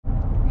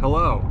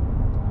Hello.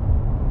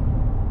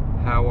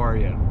 How are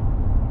you?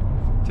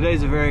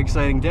 Today's a very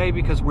exciting day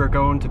because we're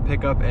going to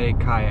pick up a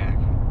kayak.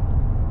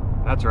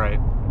 That's right,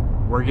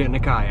 we're getting a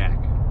kayak.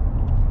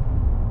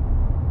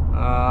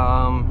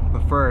 But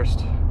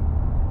first,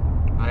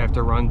 I have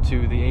to run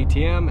to the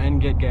ATM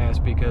and get gas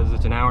because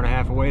it's an hour and a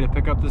half away to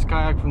pick up this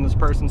kayak from this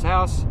person's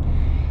house.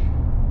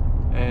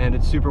 And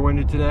it's super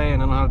windy today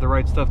and I don't have the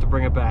right stuff to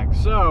bring it back.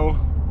 So,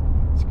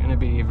 it's gonna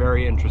be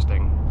very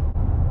interesting.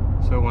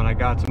 So when I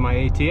got to my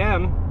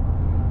ATM,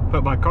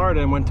 put my card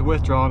in, went to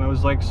withdraw, and it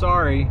was like,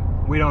 sorry,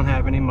 we don't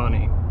have any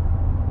money.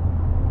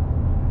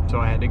 So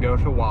I had to go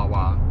to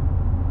Wawa.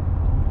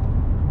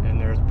 And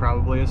there's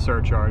probably a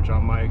surcharge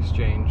on my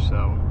exchange,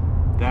 so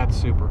that's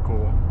super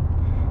cool.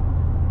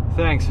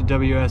 Thanks,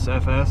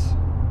 WSFS.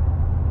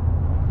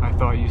 I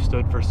thought you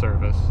stood for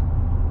service.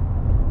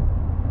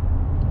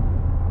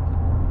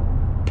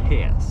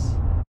 Piss.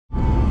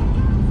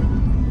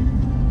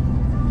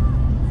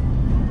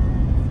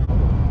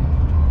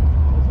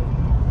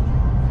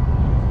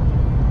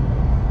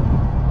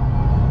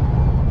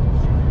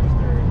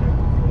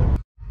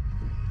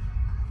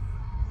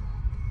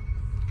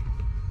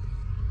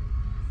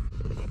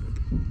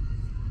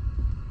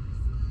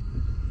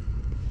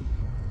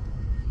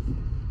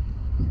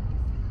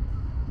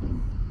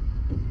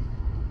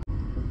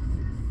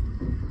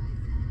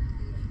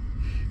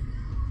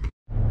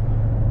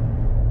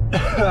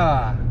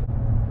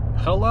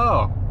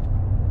 Hello.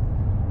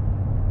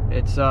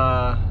 It's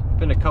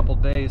been a couple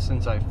days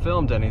since I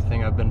filmed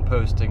anything. I've been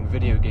posting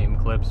video game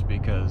clips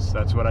because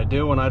that's what I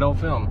do when I don't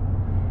film.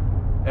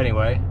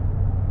 Anyway,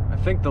 I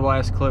think the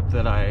last clip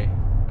that I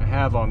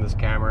have on this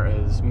camera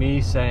is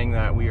me saying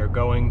that we are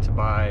going to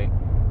buy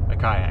a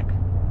kayak.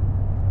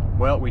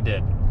 Well, we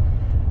did.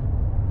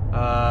 It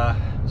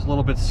was a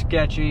little bit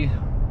sketchy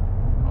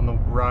on the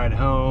ride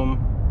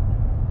home.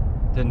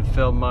 Didn't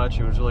film much.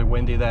 It was really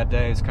windy that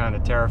day. I was kind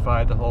of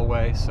terrified the whole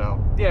way.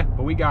 So yeah,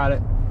 but we got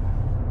it.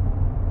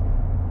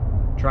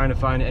 Trying to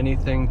find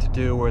anything to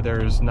do where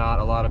there's not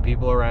a lot of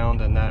people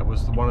around, and that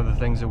was one of the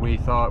things that we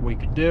thought we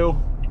could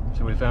do.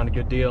 So we found a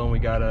good deal and we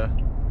got a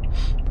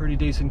pretty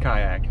decent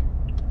kayak.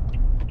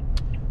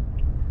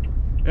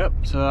 Yep,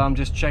 so I'm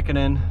just checking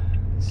in,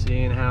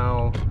 seeing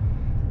how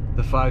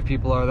the 5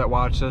 people are that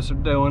watch us are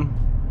doing.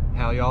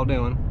 How y'all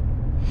doing?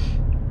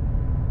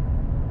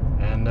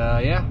 And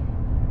yeah,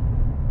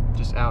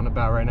 just out and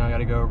about right now. I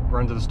gotta go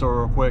run to the store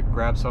real quick,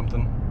 grab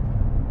something,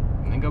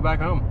 and then go back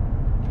home.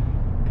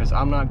 Because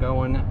I'm not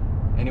going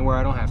anywhere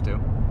I don't have to.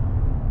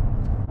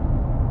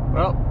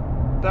 Well,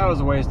 that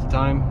was a waste of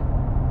time.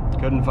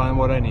 Couldn't find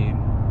what I need.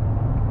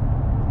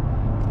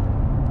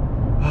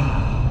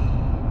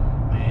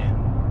 Man.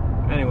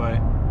 Anyway,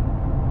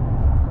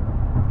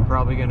 I'm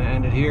probably gonna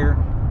end it here.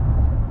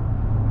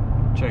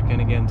 Check in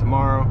again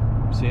tomorrow,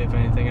 see if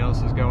anything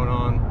else is going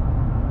on.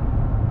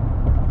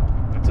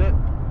 That's it.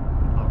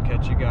 I'll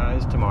catch you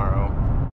guys tomorrow.